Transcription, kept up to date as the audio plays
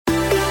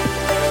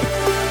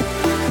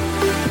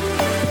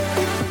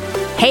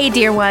Hey,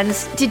 dear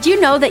ones, did you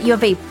know that you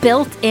have a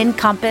built-in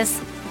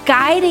compass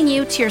guiding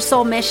you to your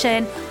soul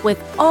mission with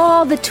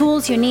all the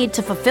tools you need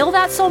to fulfill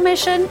that soul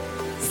mission?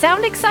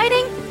 Sound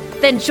exciting?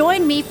 Then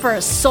join me for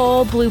a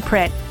Soul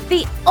Blueprint,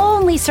 the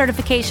only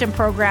certification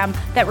program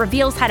that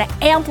reveals how to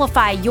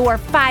amplify your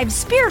 5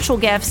 spiritual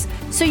gifts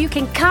so you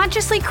can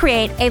consciously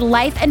create a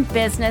life and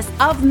business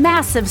of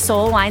massive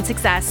soul-aligned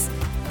success.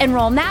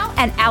 Enroll now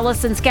at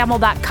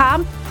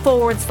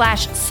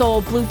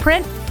AllisonScammell.com/Soul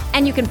Blueprint,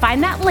 and you can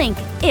find that link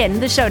in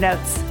the show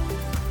notes.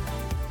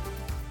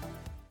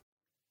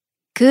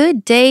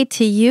 Good day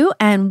to you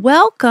and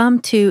welcome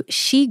to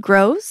She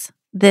Grows.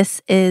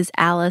 This is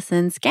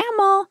Allison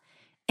Scammell,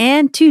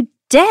 and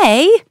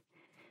today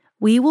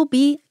we will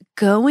be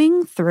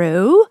going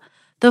through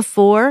the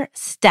 4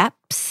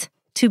 steps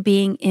to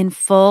being in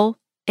full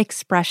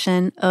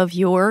expression of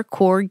your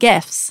core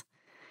gifts.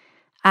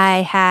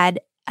 I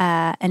had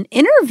an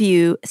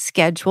interview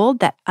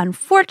scheduled that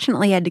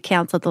unfortunately had to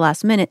cancel at the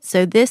last minute.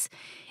 So this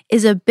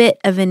is a bit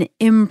of an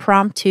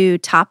impromptu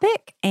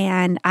topic,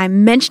 and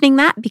I'm mentioning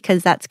that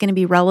because that's going to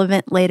be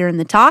relevant later in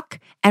the talk.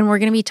 And we're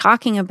going to be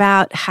talking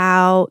about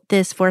how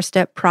this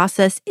 4-step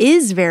process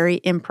is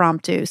very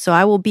impromptu. So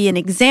I will be an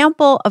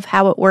example of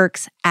how it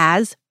works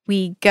as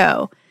we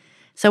go.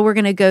 So we're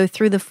going to go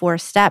through the 4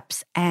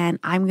 steps, and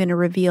I'm going to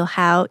reveal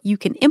how you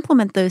can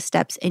implement those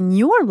steps in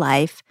your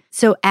life.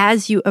 So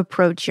as you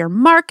approach your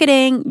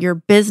marketing, your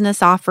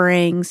business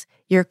offerings,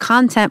 your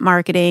content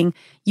marketing,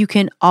 you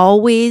can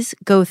always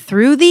go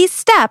through these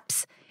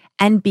steps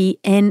and be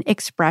in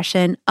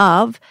expression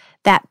of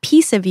that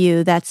piece of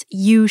you that's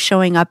you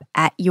showing up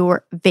at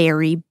your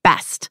very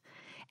best.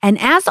 And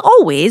as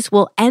always,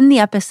 we'll end the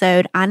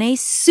episode on a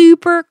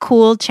super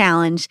cool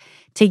challenge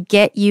to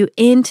get you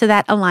into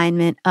that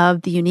alignment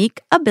of the unique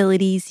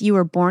abilities you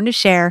were born to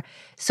share.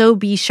 So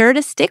be sure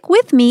to stick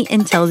with me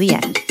until the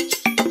end.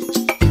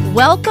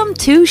 Welcome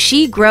to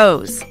She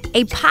Grows,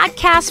 a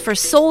podcast for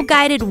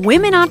soul-guided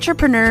women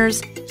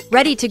entrepreneurs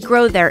ready to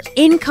grow their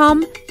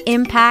income,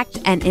 impact,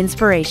 and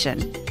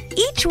inspiration.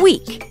 Each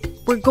week,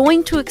 we're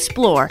going to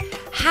explore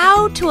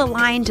how to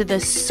align to the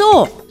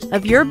soul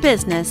of your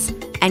business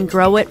and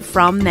grow it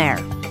from there.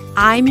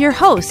 I'm your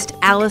host,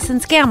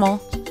 Allison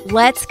Scammell.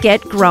 Let's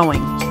get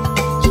growing.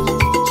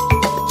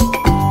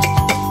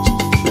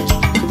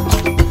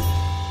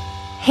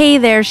 Hey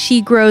there,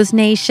 She Grows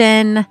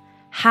Nation.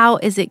 How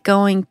is it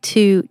going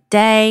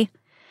today?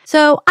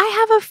 So I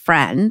have a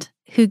friend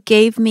who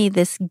gave me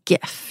this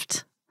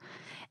gift.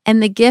 And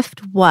the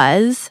gift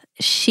was,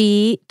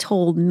 she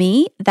told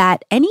me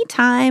that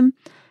anytime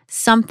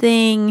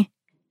something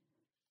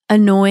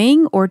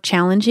annoying or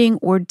challenging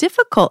or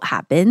difficult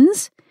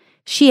happens,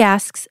 she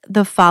asks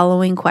the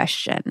following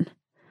question: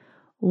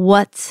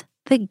 what's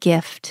the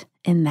gift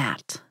in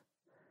that?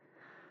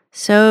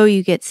 So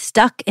you get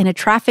stuck in a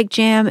traffic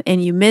jam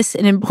and you miss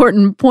an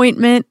important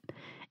appointment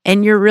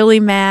and you're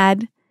really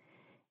mad.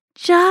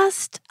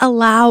 Just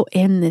allow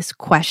in this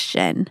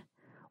question: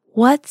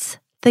 what's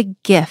the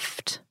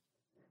gift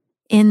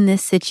in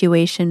this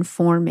situation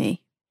for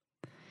me?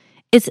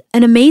 It's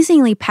an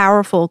amazingly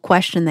powerful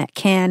question that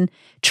can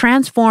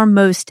transform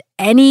most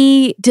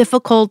any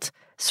difficult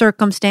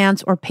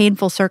circumstance or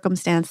painful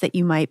circumstance that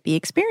you might be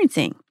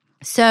experiencing.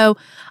 So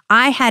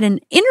I had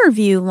an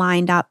interview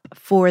lined up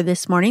for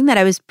this morning that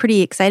I was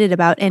pretty excited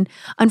about. And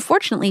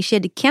unfortunately, she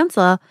had to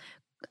cancel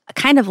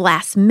kind of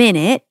last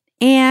minute.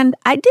 And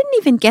I didn't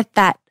even get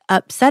that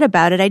upset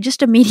about it. I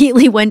just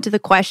immediately went to the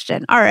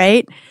question. All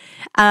right,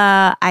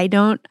 I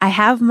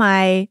have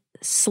my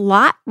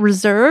slot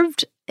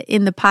reserved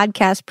in the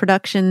podcast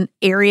production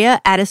area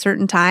at a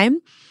certain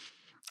time.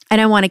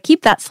 And I want to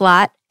keep that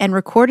slot and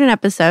record an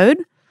episode.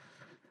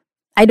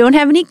 I don't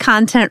have any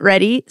content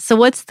ready. So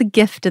what's the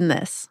gift in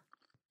this?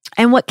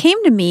 And what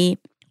came to me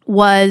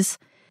was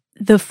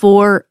the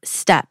 4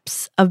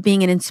 steps of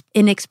being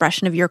in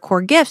expression of your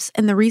core gifts.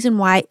 And the reason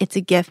why it's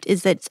a gift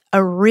is that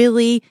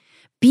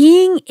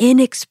being in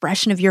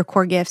expression of your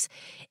core gifts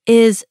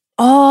is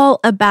all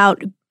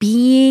about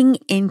being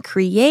in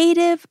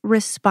creative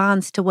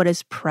response to what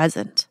is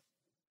present.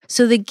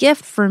 So the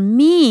gift for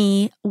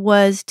me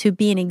was to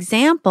be an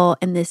example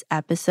in this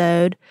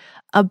episode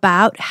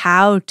about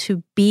how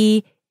to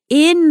be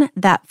in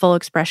that full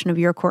expression of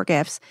your core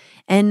gifts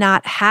and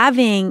not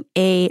having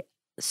a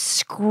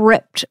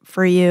script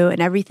for you and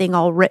everything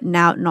all written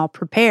out and all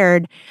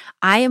prepared.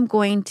 I am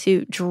going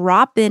to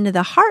drop into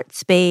the heart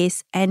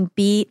space and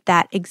be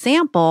that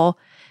example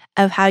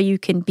of how you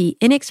can be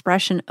in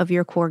expression of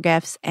your core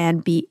gifts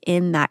and be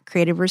in that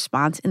creative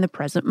response in the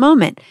present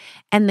moment.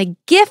 And the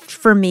gift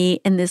for me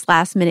in this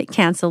last minute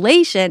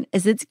cancellation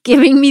is it's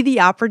giving me the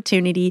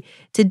opportunity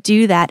to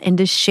do that and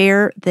to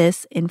share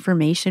this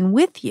information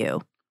with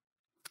you.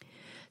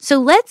 So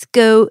let's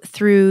go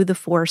through the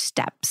 4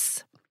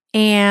 steps.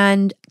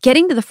 And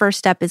getting to the first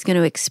step is going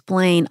to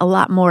explain a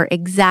lot more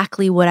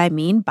exactly what I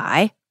mean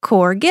by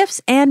core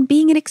gifts and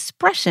being an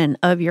expression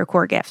of your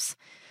core gifts.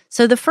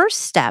 So the first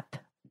step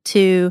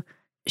to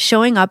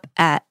showing up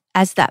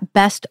as that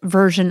best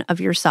version of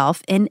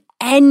yourself in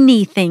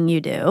anything you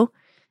do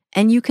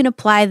and you can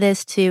apply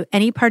this to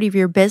any part of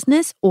your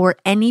business or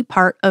any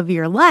part of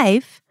your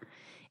life,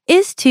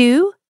 is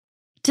to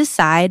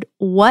decide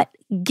what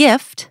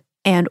gift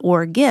and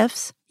or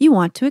gifts you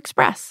want to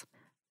express.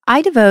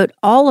 I devote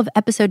all of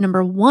episode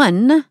number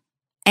 1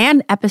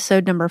 and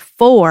episode number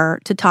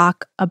 4 to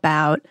talk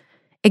about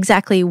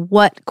exactly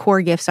what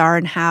core gifts are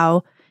and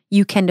how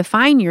you can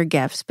define your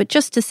gifts. But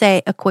just to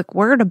say a quick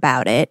word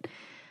about it,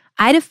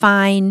 I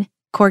define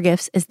core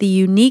gifts as the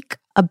unique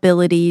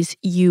abilities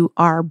you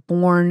are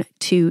born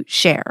to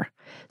share.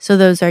 So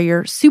those are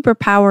your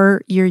superpower,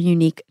 your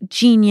unique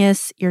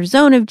genius, your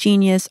zone of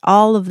genius,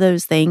 all of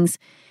those things.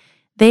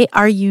 They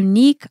are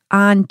unique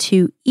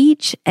unto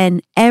each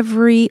and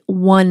every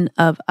one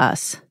of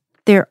us.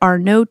 There are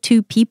no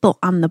two people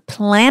on the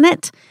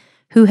planet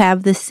who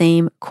have the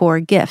same core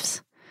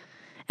gifts.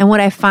 And what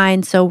I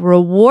find so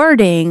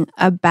rewarding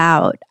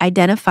about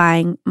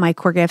identifying my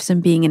core gifts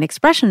and being an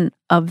expression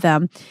of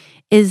them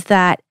is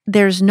that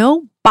there's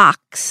no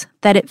box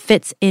that it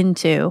fits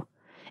into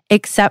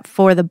except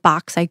for the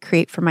box I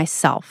create for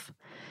myself.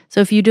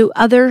 So if you do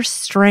other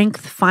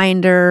Strength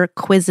Finder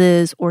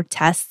quizzes or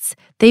tests,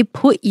 they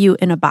put you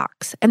in a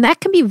box. And that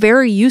can be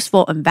very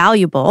useful and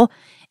valuable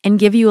and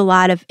give you a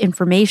lot of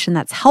information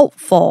that's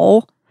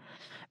helpful.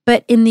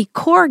 But in the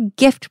core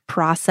gift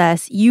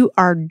process, you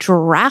are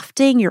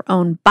drafting your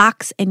own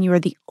box, and you are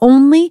the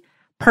only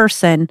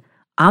person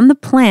on the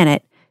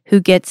planet who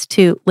gets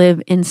to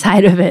live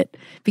inside of it,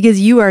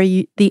 because you are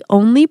the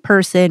only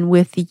person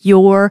with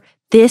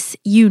this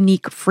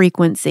unique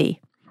frequency.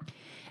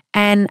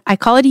 And I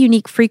call it a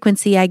unique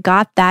frequency. I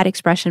got that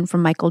expression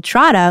from Michael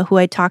Trotta, who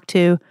I talked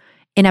to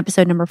in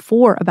episode number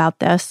 4 about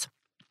this,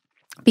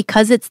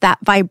 because it's that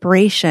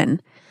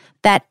vibration,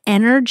 that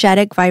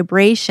energetic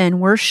vibration.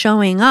 We're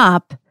showing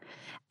up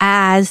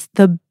as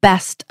the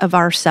best of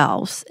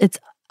ourselves. It's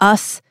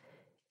us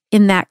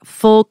in that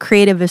full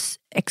creative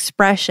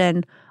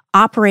expression,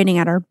 operating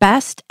at our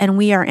best, and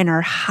we are in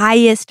our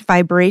highest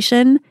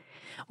vibration.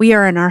 We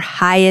are in our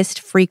highest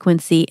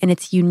frequency, and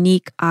it's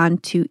unique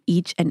onto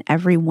each and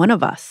every one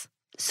of us.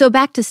 So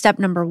back to step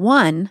number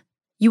 1,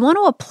 you want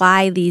to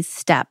apply these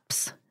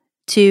steps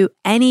to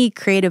any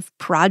creative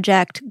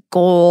project,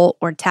 goal,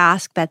 or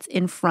task that's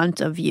in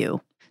front of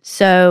you.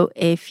 So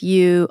if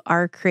you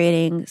are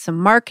creating some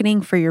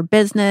marketing for your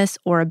business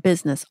or a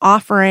business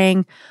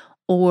offering,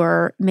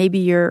 or maybe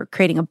you're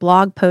creating a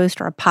blog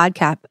post or a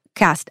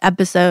podcast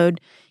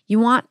episode, you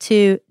want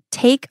to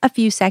take a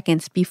few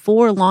seconds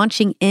before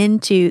launching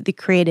into the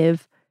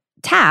creative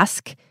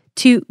task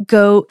to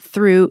go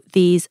through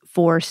these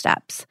 4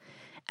 steps.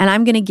 And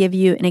I'm going to give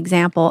you an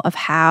example of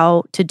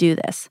how to do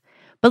this.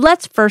 But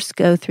let's first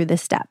go through the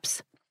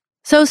steps.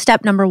 So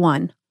step number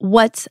 1,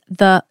 what's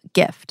the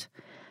gift?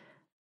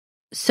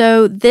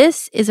 So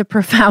this is a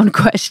profound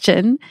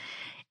question,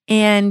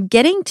 and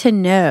getting to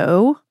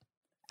know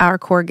our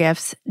core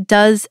gifts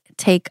does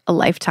take a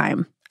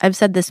lifetime. I've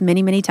said this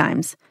many, many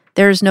times.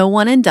 There's no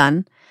one and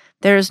done.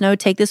 There's no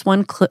take this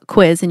one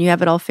quiz and you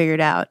have it all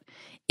figured out.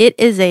 It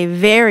is a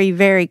very,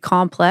 very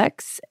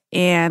complex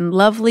and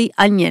lovely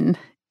onion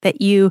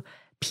that you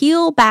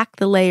peel back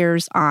the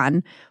layers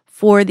on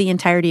for the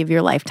entirety of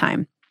your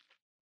lifetime.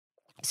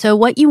 So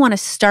what you want to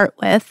start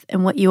with,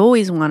 and what you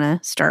always want to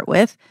start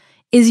with,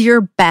 is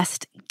your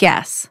best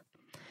guess.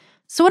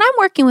 So when I'm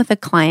working with a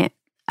client,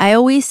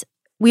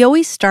 we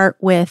always start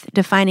with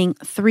defining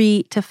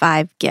 3 to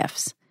 5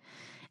 gifts.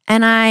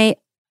 And I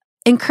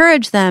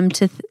encourage them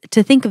to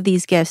think of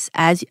these gifts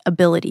as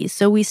abilities.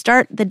 So we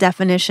start the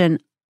definition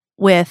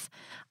with,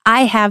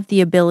 I have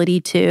the ability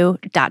to ...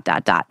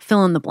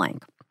 fill in the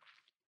blank.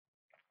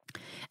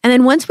 And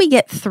then once we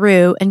get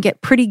through and get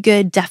pretty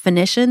good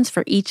definitions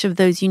for each of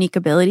those unique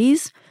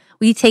abilities,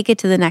 we take it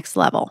to the next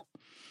level.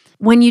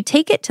 When you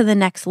take it to the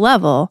next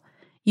level,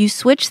 you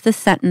switch the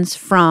sentence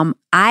from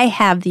I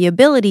have the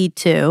ability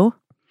to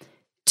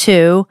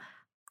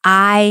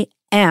I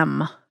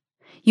am.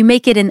 You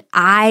make it an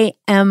I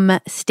am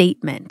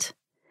statement.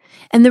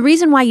 And the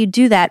reason why you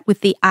do that with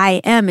the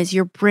I am is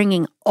you're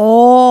bringing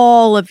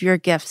all of your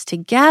gifts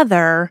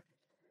together,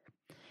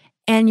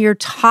 and you're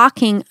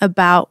talking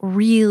about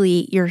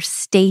really your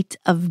state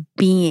of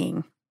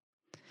being.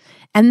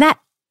 And that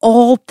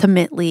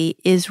ultimately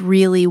is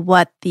really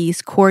what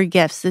these core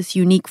gifts, this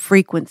unique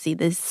frequency,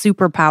 these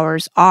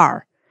superpowers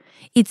are.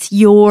 It's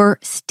your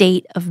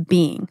state of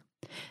being.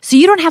 So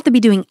you don't have to be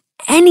doing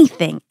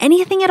anything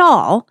at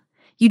all.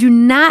 You do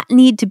not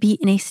need to be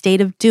in a state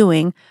of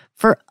doing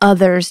for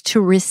others to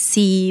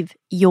receive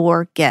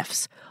your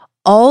gifts.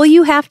 All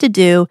you have to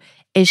do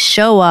is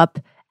show up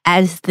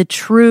as the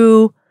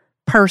true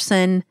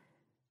person,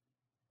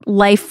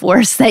 life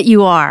force that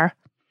you are.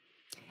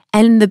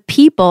 And the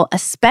people,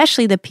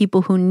 especially the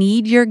people who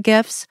need your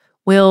gifts,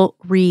 will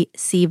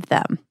receive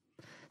them.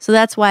 So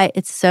that's why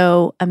it's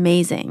so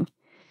amazing.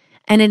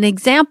 And an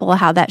example of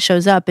how that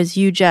shows up is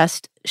you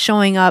just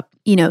showing up,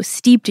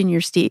 steeped in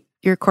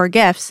your core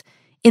gifts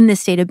in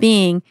this state of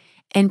being,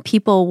 and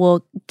people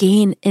will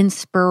gain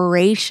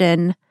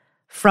inspiration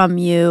from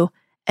you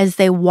as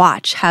they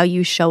watch how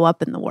you show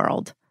up in the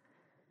world.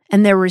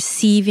 and they're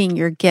receiving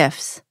your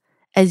gifts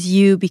as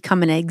you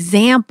become an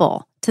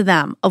example to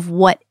them of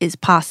what is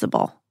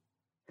possible.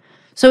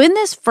 So in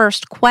this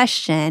first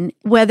question,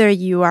 whether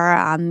you are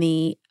on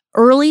the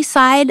early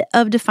side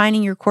of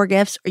defining your core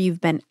gifts or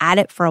you've been at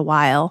it for a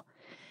while,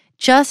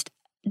 just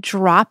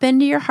drop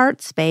into your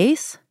heart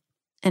space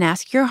and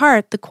ask your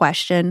heart the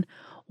question,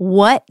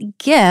 what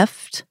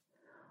gift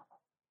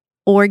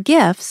or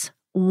gifts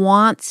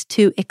wants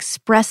to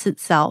express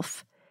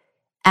itself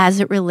as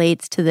it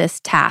relates to this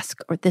task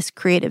or this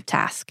creative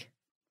task?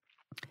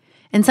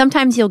 And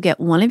sometimes you'll get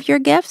one of your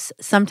gifts.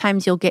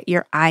 Sometimes you'll get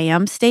your I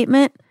am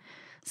statement.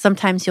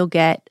 Sometimes you'll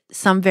get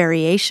some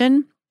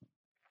variation.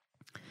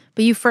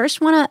 But you first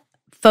want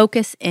to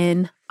focus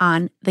in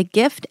on the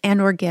gift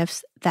and or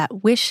gifts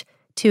that wish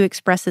to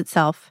express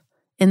itself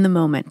in the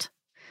moment.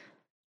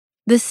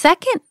 The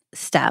second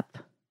step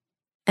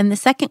and the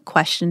second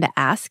question to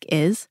ask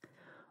is,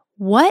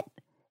 what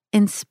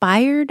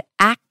inspired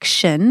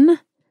action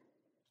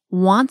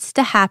wants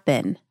to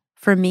happen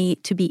for me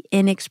to be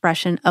in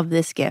expression of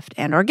this gift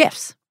and or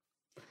gifts?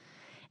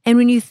 And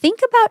when you think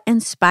about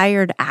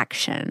inspired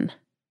action,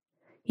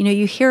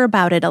 you hear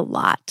about it a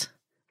lot.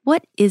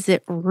 What is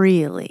it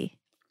really?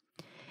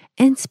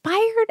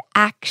 Inspired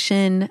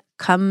action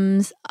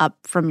comes up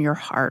from your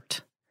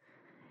heart.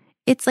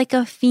 It's like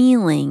a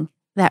feeling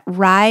that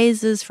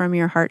rises from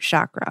your heart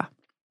chakra.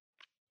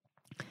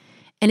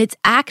 And it's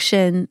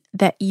action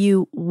that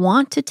you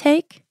want to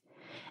take.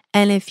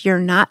 And if you're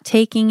not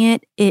taking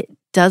it, it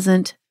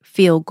doesn't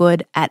feel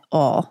good at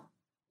all.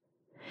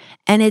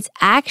 And it's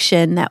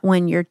action that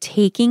when you're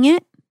taking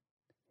it,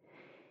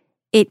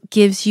 it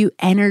gives you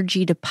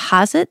energy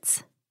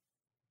deposits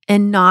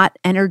and not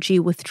energy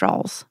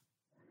withdrawals.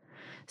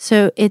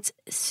 So it's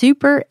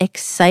super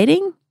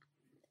exciting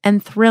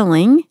and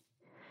thrilling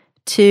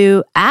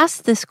to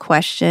ask this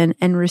question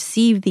and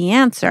receive the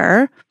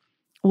answer,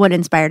 what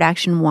inspired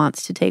action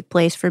wants to take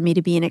place for me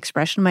to be an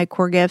expression of my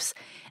core gifts.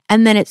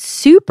 And then it's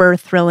super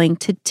thrilling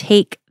to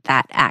take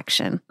that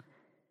action.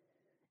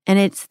 And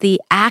it's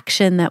the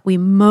action that we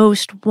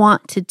most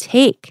want to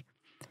take.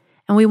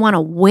 And we want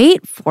to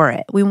wait for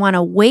it. We want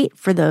to wait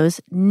for those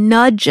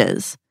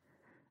nudges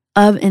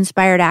of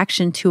inspired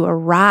action to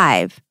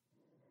arrive.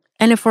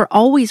 And if we're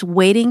always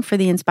waiting for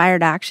the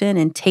inspired action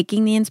and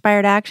taking the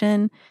inspired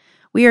action,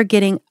 we are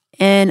getting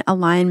in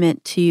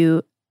alignment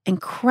to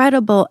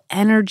incredible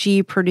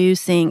energy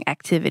producing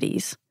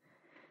activities.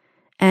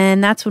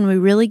 And that's when we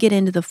really get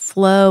into the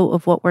flow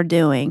of what we're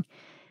doing.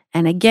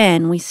 And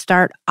again, we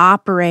start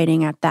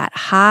operating at that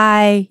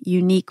high,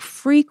 unique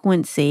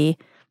frequency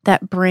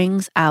that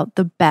brings out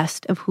the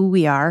best of who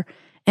we are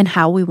and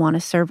how we want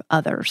to serve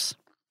others.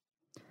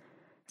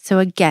 So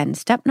again,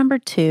 step number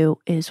 2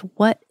 is,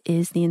 what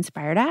is the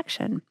inspired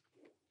action?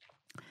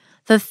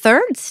 The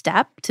third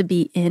step to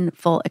be in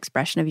full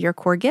expression of your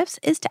core gifts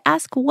is to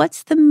ask,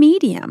 what's the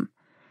medium?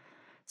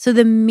 So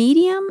the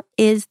medium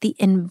is the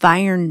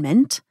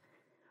environment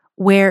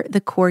where the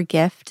core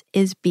gift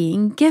is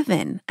being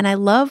given. And I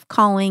love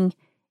calling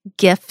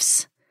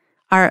gifts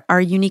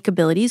our unique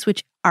abilities,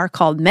 which are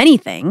called many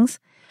things.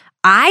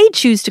 I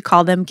choose to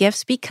call them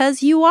gifts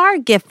because you are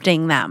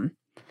gifting them.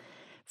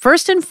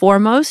 First and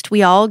foremost,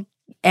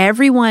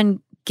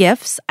 everyone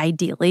gifts,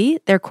 ideally,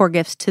 their core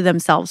gifts to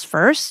themselves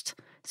first.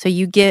 So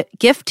you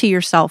gift to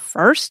yourself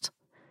first.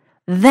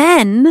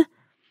 Then,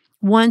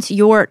 once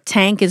your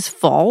tank is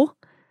full,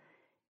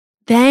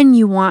 then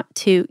you want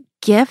to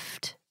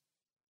gift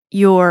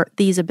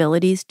these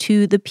abilities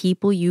to the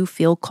people you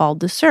feel called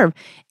to serve.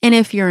 And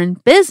if you're in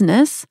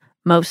business,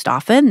 most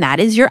often that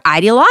is your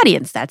ideal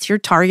audience. That's your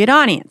target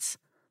audience.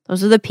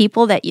 Those are the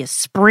people that you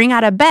spring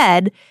out of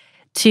bed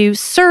to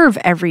serve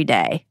every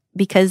day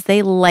because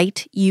they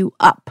light you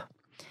up.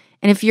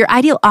 And if your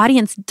ideal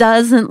audience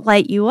doesn't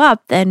light you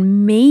up,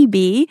 then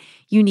maybe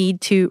you need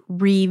to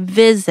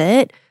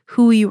revisit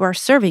who you are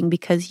serving,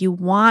 because you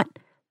want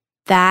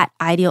that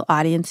ideal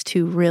audience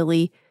to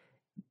really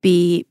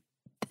be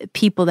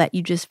people that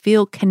you just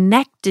feel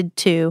connected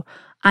to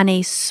on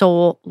a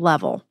soul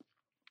level.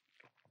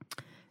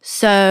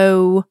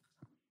 So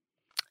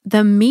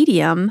the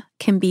medium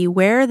can be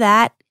where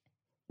that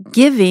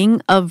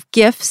giving of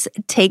gifts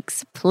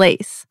takes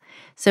place.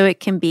 So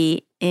it can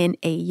be in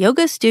a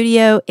yoga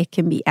studio, it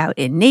can be out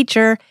in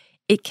nature,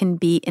 it can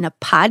be in a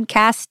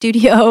podcast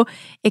studio,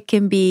 it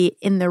can be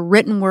in the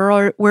written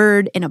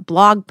word in a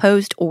blog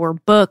post or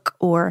book,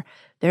 or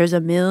there's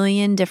a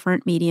million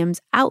different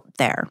mediums out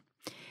there.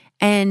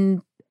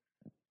 And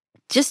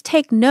just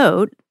take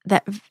note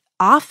that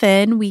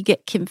often we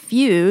get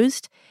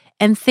confused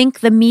and think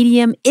the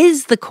medium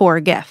is the core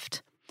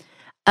gift.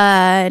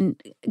 A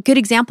good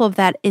example of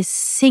that is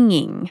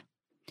singing.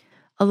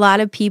 A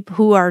lot of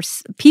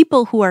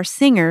people who are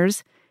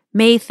singers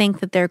may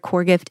think that their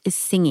core gift is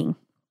singing.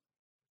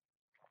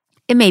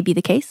 It may be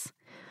the case,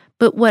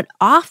 but what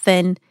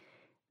often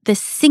the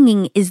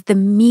singing is the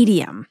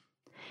medium.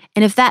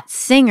 And if that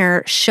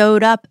singer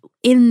showed up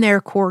in their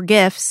core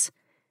gifts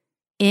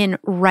in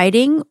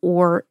writing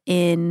or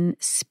in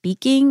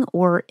speaking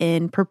or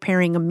in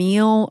preparing a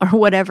meal or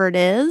whatever it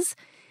is,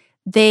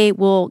 they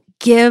will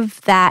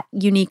give that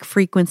unique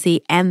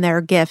frequency and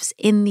their gifts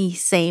in the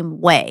same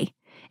way.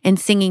 And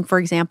singing, for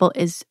example,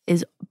 is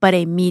but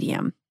a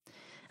medium.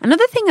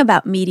 Another thing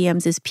about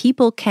mediums is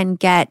people can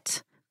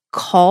get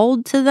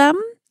called to them,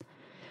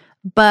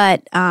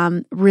 but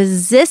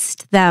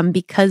resist them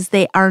because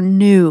they are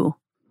new,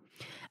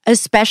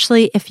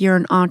 especially if you're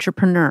an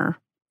entrepreneur.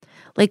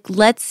 Like,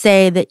 let's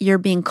say that you're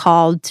being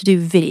called to do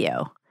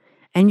video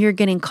and you're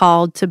getting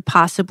called to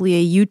possibly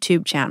a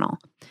YouTube channel,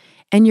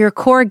 and your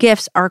core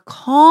gifts are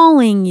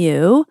calling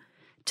you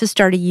to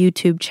start a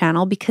YouTube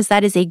channel because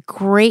that is a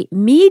great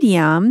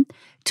medium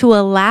to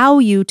allow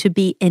you to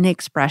be an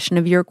expression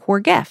of your core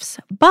gifts.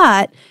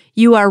 But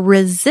you are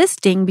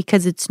resisting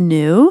because it's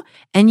new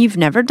and you've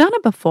never done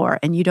it before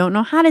and you don't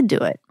know how to do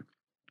it.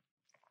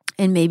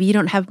 And maybe you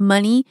don't have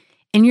money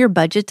in your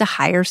budget to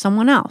hire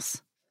someone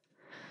else.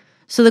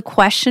 So the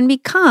question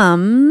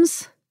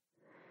becomes,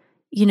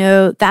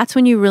 that's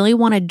when you really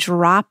want to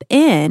drop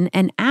in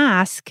and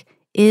ask,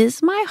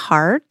 is my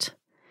heart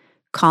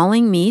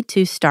calling me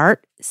to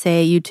start,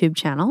 say, a YouTube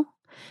channel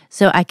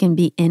so I can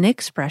be in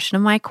expression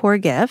of my core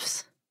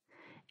gifts?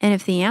 And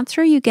if the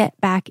answer you get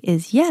back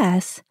is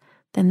yes,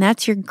 then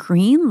that's your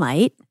green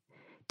light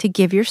to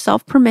give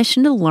yourself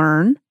permission to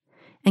learn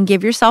and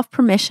give yourself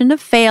permission to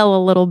fail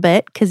a little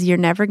bit because you're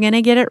never going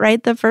to get it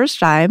right the first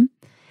time,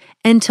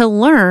 and to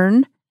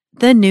learn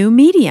the new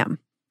medium.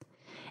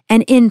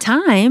 And in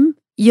time,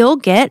 you'll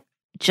get,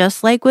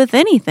 just like with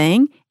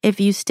anything, if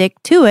you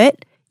stick to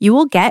it, you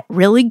will get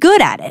really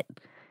good at it.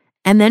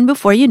 And then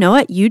before you know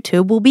it,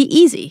 YouTube will be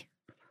easy.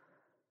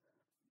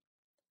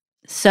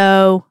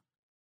 So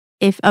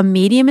if a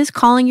medium is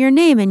calling your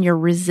name and you're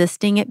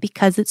resisting it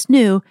because it's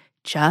new,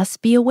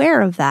 just be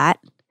aware of that.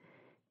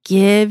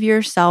 Give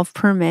yourself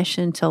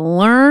permission to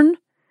learn,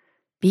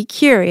 be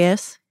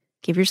curious,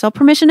 give yourself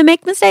permission to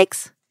make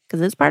mistakes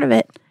because it's part of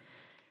it.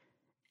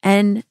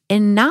 And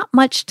in not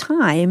much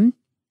time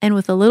and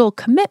with a little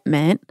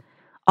commitment,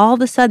 all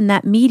of a sudden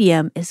that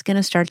medium is going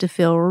to start to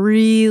feel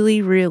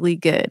really, really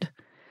good.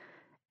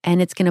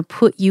 And it's going to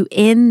put you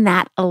in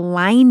that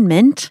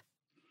alignment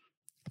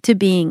to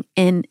being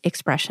in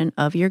expression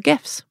of your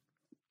gifts.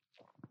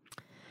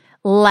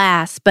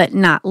 Last but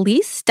not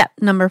least, step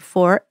number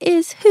 4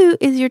 is, who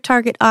is your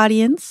target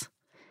audience?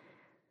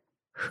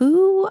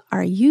 Who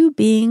are you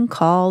being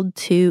called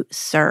to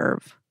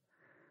serve?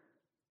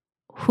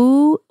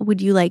 Who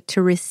would you like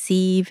to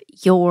receive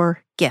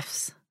your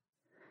gifts?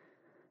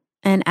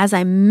 And as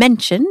I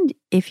mentioned,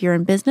 if you're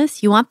in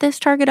business, you want this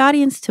target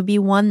audience to be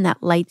one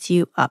that lights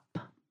you up.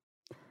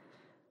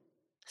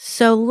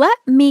 So let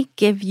me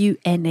give you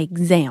an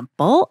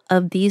example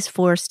of these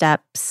 4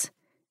 steps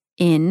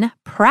in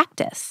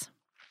practice.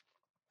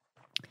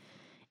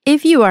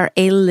 If you are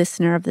a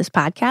listener of this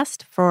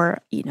podcast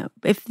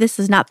if this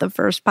is not the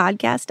first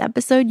podcast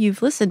episode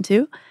you've listened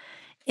to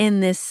in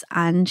this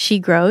on She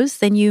Grows,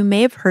 then you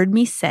may have heard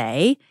me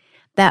say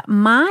that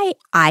my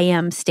I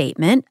am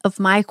statement of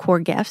my core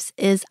gifts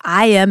is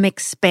I am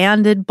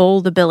expanded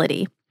bold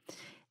ability.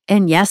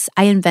 And yes,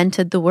 I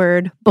invented the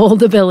word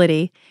bold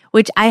ability,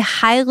 which I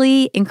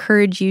highly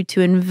encourage you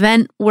to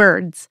invent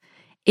words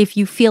if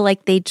you feel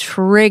like they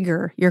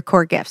trigger your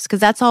core gifts, because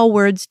that's all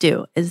words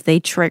do, is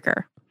they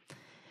trigger.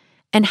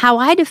 And how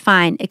I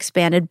define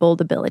expanded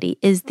bold ability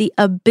is the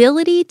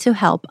ability to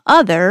help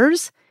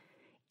others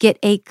get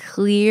a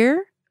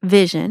clear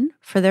vision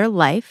for their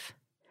life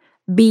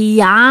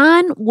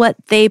beyond what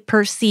they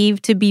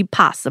perceive to be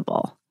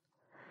possible.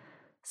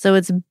 So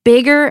it's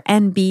bigger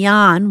and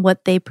beyond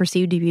what they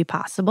perceive to be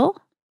possible,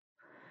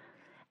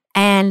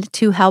 and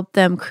to help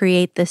them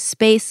create the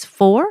space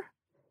for,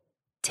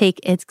 take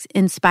its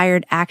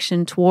inspired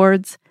action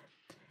towards,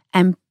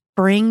 and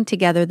bring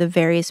together the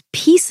various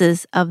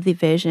pieces of the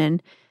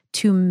vision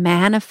to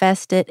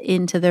manifest it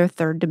into their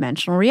third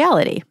dimensional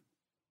reality.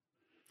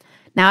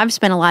 Now, I've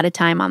spent a lot of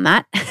time on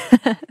that.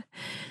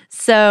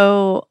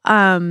 So,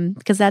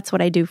 because that's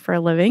what I do for a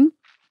living.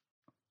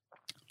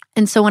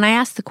 And so when I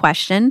asked the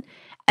question,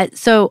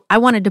 so I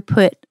wanted to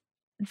put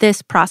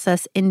this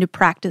process into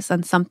practice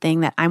on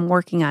something that I'm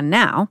working on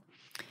now.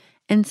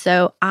 And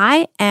so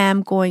I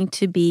am going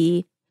to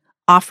be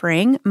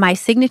offering my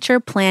signature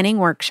planning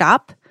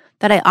workshop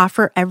that I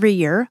offer every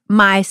year,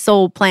 My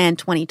Soul Plan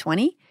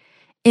 2020,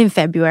 in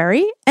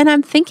February. And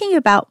I'm thinking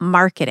about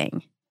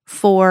marketing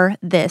for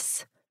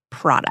this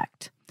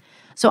product.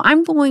 So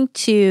I'm going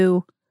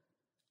to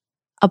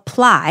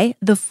apply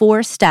the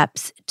 4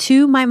 steps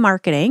to my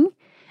marketing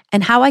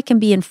and how I can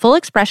be in full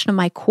expression of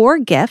my core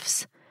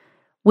gifts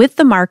with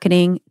the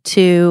marketing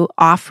to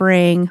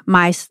offering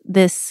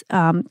this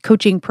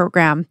coaching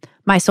program,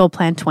 My Soul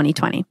Plan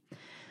 2020.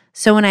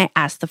 So when I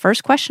ask the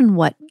first question,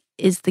 what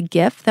is the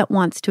gift that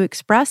wants to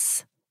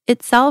express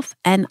itself?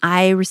 And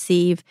I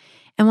receive,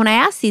 and when I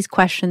ask these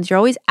questions, you're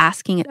always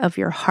asking it of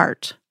your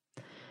heart.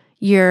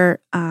 You're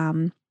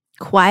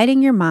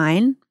quieting your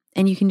mind,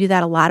 and you can do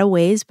that a lot of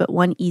ways, but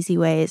one easy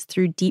way is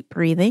through deep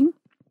breathing.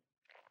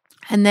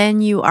 And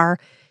then you are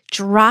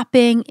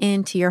dropping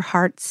into your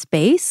heart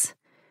space.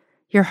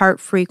 your heart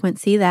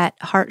frequency, that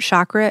heart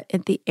chakra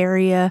at the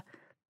area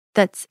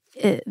that's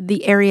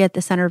the area at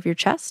the center of your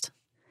chest.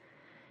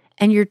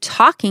 And you're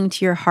talking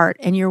to your heart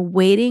and you're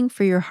waiting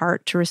for your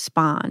heart to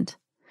respond.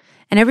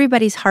 And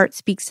everybody's heart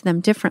speaks to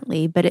them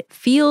differently, but it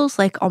feels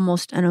like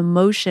almost an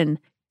emotion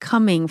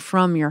coming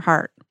from your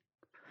heart.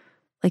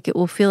 Like it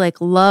will feel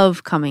like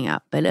love coming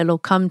up, but it'll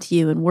come to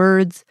you in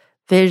words,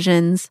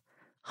 visions,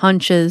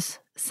 hunches,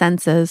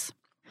 senses.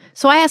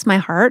 So I asked my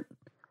heart,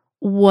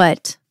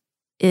 what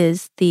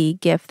is the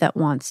gift that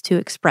wants to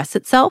express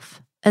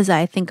itself as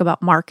I think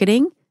about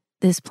marketing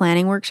this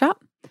planning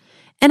workshop?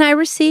 And I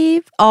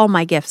receive all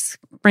my gifts,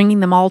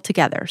 bringing them all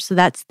together. So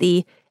that's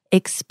the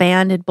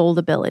expanded bold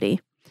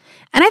ability.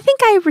 And I think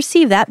I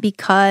received that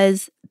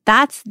because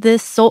that's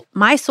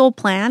my soul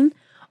plan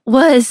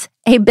was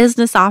a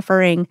business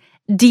offering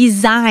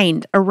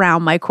designed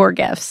around my core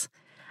gifts.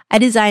 I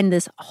designed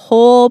this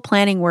whole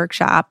planning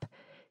workshop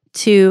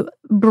to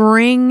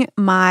bring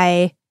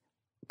my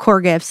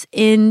core gifts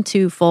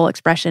into full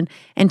expression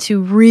and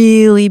to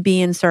really be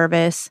in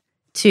service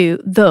to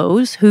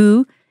those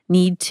who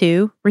need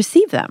to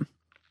receive them.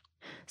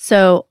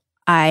 So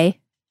I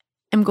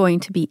am going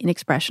to be an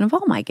expression of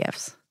all my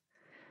gifts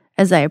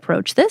as I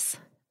approach this.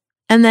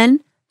 And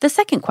then the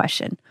second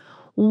question,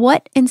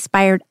 what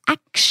inspired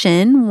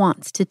action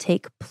wants to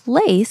take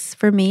place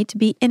for me to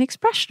be an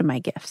expression of my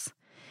gifts?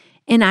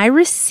 And I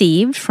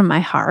received from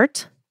my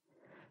heart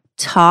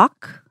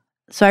talk.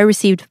 So I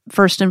received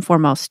first and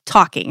foremost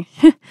talking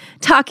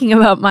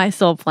about my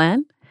soul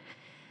plan,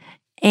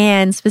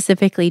 and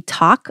specifically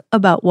talk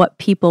about what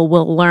people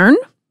will learn,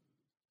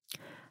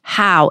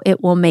 how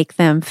it will make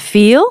them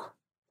feel,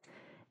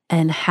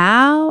 and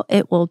how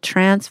it will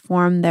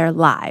transform their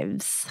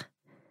lives.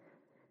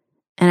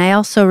 And I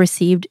also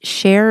received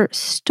share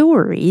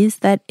stories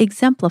that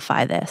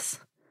exemplify this.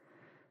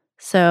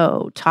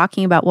 So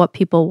talking about what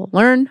people will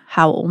learn,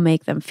 how it will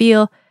make them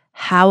feel,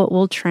 how it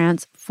will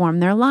transform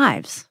their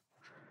lives.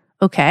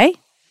 Okay,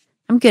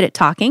 I'm good at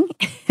talking.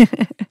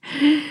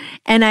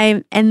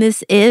 And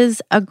this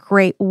is a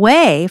great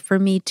way for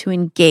me to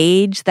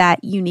engage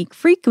that unique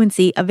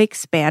frequency of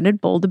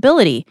expanded bold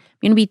ability. I'm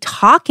going to be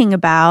talking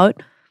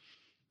about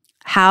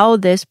how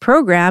this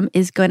program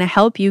is going to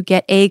help you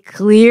get a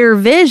clear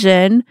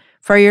vision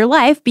for your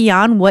life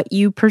beyond what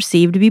you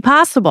perceive to be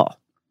possible,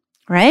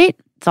 right?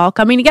 It's all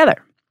coming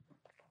together.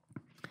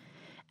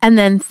 And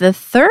then the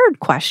third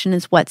question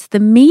is, what's the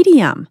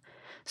medium?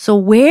 So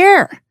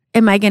where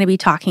am I going to be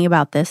talking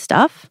about this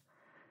stuff?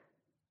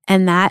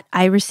 And that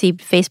I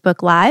received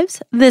Facebook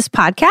Lives, this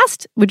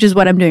podcast, which is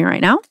what I'm doing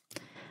right now,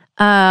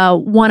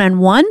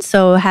 one-on-one,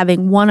 so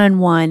having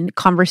one-on-one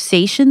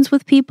conversations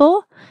with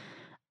people,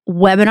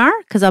 webinar,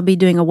 because I'll be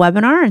doing a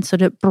webinar, and so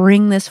to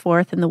bring this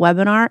forth in the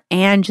webinar,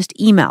 and just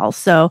emails,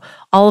 so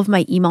all of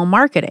my email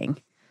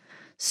marketing.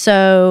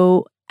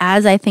 So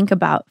as I think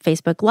about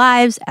Facebook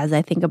Lives, as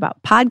I think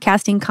about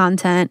podcasting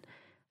content,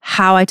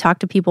 how I talk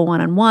to people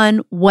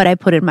one-on-one, what I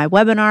put in my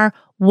webinar,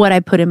 what I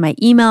put in my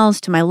emails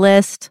to my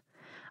list,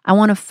 I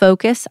want to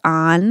focus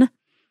on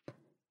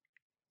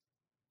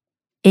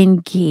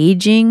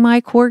engaging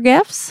my core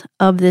gifts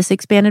of this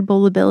expanded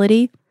bold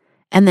ability,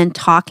 and then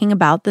talking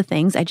about the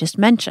things I just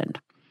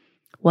mentioned,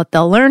 what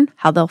they'll learn,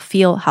 how they'll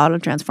feel, how it'll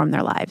transform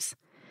their lives.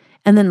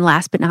 And then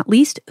last but not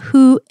least,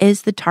 who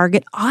is the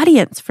target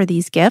audience for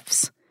these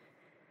gifts?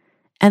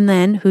 And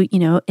then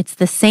it's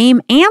the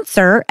same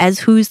answer as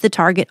who's the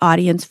target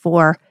audience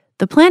for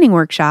the planning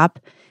workshop.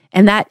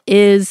 And that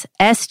is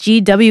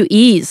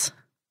SGWEs,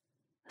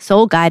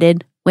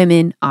 soul-guided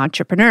women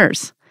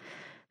entrepreneurs,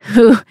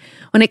 who,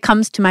 when it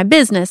comes to my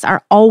business,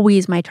 are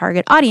always my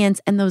target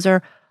audience. And those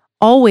are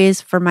always,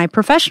 for my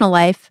professional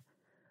life,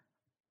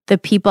 the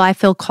people I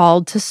feel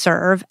called to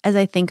serve as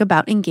I think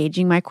about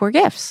engaging my core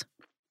gifts.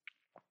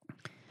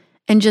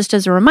 And just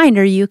as a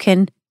reminder, you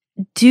can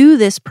do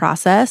this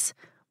process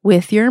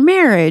with your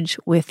marriage,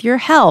 with your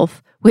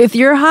health, with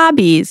your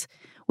hobbies,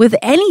 with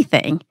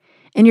anything.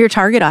 And your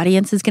target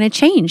audience is going to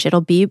change.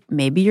 It'll be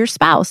maybe your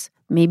spouse,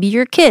 maybe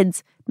your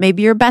kids,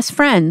 maybe your best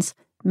friends,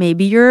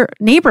 maybe your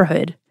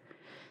neighborhood.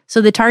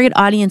 So the target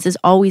audience is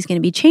always going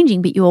to be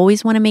changing, but you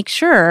always want to make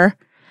sure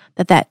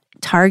that that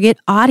target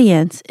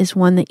audience is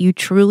one that you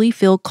truly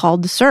feel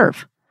called to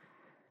serve.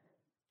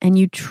 And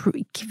you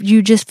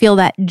just feel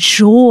that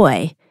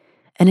joy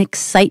and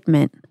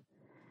excitement,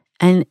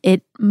 and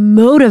it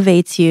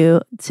motivates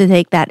you to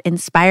take that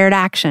inspired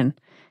action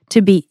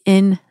to be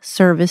in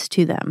service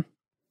to them.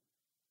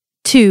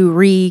 To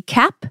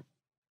recap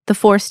the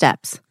 4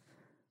 steps.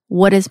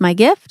 What is my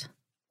gift?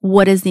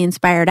 What is the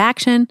inspired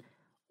action?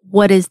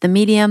 What is the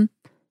medium?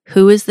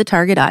 Who is the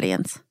target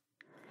audience?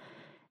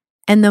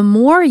 And the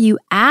more you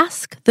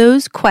ask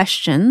those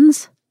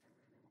questions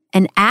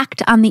and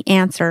act on the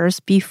answers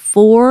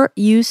before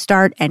you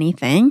start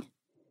anything,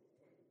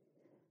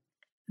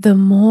 the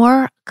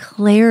more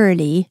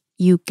clarity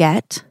you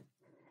get,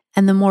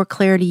 and the more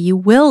clarity you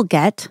will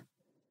get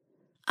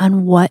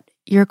on what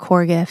your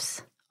core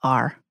gifts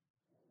are.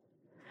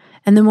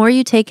 And the more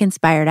you take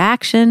inspired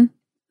action,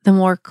 the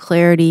more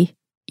clarity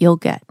you'll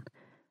get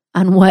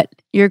on what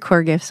your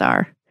core gifts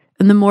are.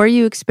 And the more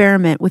you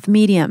experiment with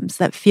mediums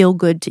that feel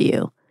good to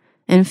you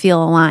and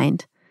feel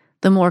aligned,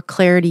 the more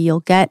clarity you'll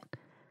get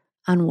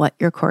on what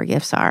your core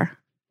gifts are.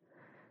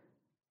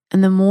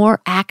 And the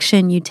more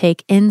action you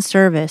take in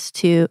service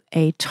to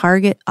a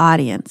target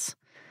audience,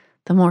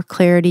 the more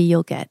clarity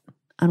you'll get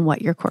on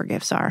what your core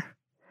gifts are.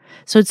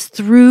 So it's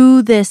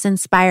through this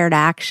inspired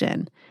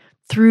action,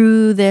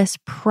 through this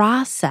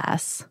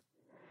process,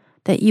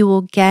 that you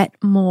will get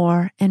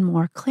more and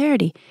more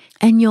clarity.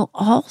 And you'll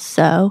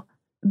also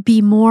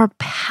be more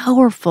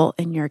powerful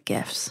in your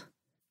gifts.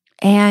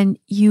 And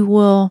you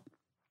will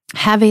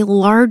have a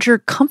larger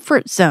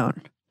comfort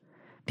zone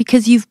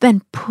because you've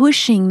been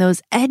pushing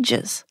those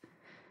edges,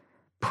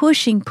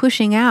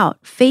 pushing out,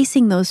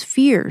 facing those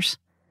fears,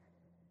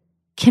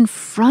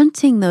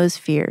 confronting those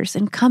fears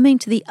and coming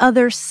to the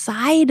other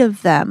side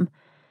of them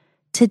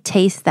to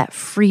taste that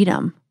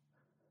freedom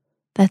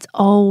that's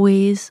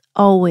always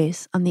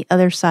on the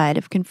other side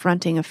of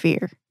confronting a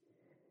fear.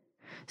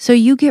 So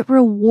you get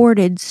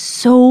rewarded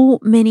so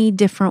many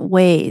different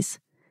ways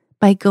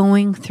by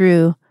going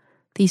through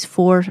these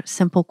 4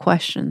 simple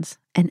questions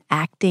and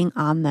acting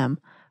on them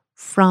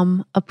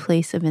from a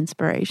place of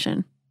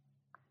inspiration.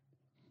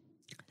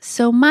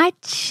 So my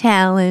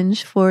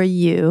challenge for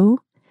you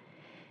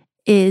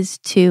is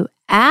to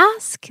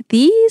ask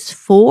these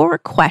 4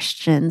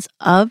 questions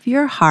of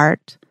your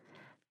heart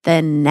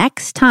the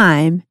next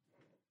time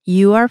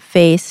you are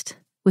faced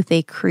with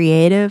a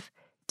creative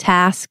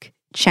task,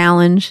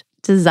 challenge,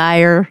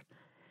 desire,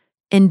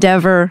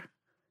 endeavor.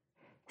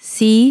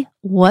 See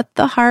what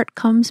the heart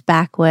comes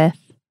back with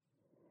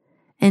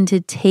and to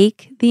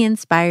take the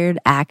inspired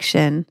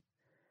action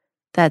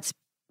that's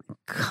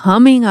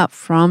coming up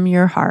from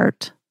your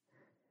heart.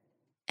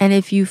 And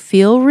if you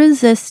feel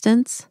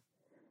resistance,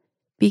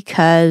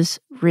 because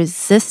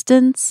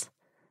resistance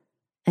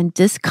and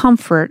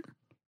discomfort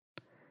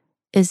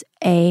is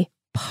a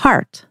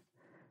part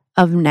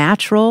of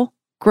natural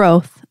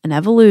growth and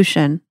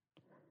evolution,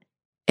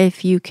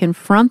 if you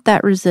confront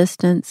that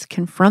resistance,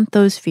 confront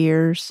those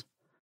fears,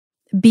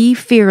 be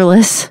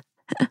fearless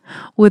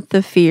with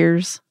the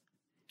fears,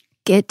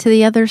 get to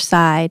the other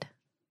side,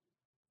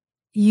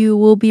 you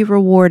will be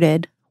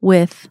rewarded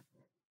with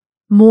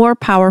more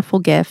powerful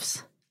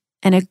gifts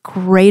and a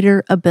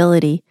greater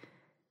ability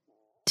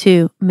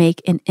to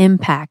make an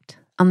impact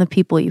on the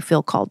people you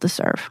feel called to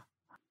serve.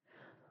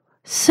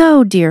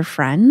 So, dear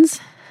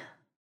friends,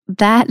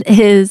 that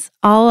is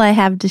all I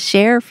have to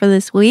share for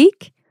this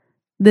week.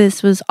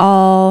 This was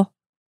all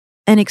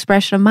an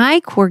expression of my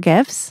core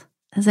gifts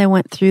as I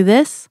went through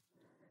this.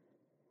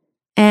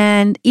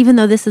 And even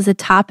though this is a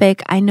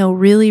topic I know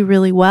really,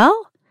 really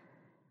well,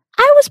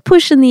 I was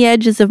pushing the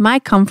edges of my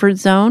comfort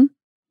zone,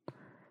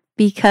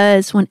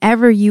 because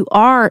whenever you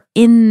are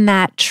in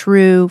that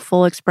true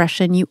full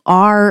expression, you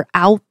are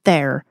out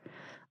there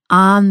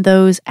on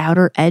those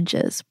outer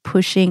edges,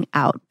 pushing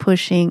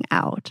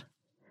out.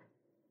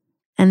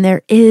 And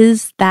there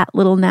is that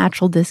little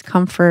natural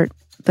discomfort,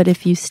 but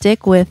if you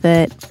stick with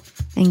it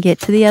and get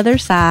to the other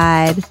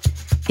side,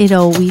 it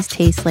always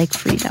tastes like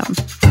freedom.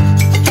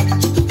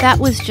 That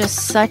was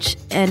just such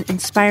an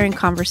inspiring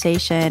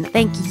conversation.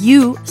 Thank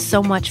you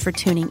so much for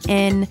tuning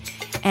in.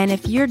 And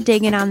if you're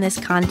digging on this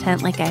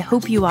content like I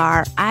hope you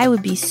are, I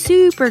would be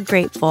super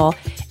grateful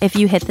if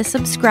you hit the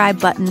subscribe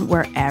button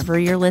wherever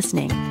you're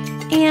listening.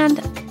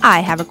 And I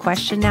have a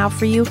question now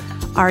for you.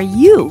 Are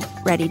you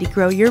ready to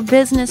grow your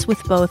business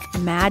with both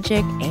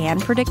magic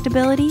and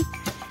predictability?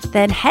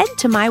 Then head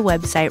to my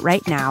website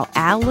right now,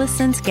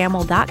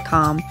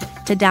 AllisonScammell.com,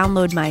 to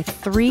download my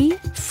 3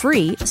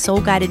 free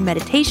soul-guided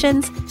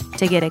meditations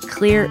to get a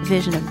clear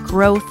vision of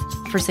growth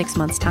for 6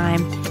 months'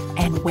 time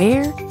and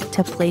where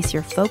to place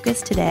your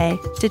focus today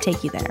to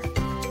take you there.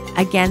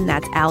 Again,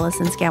 that's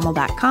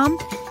AllisonScammell.com,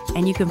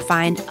 and you can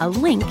find a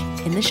link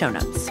in the show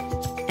notes.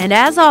 And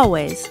as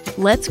always,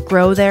 let's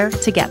grow there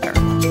together.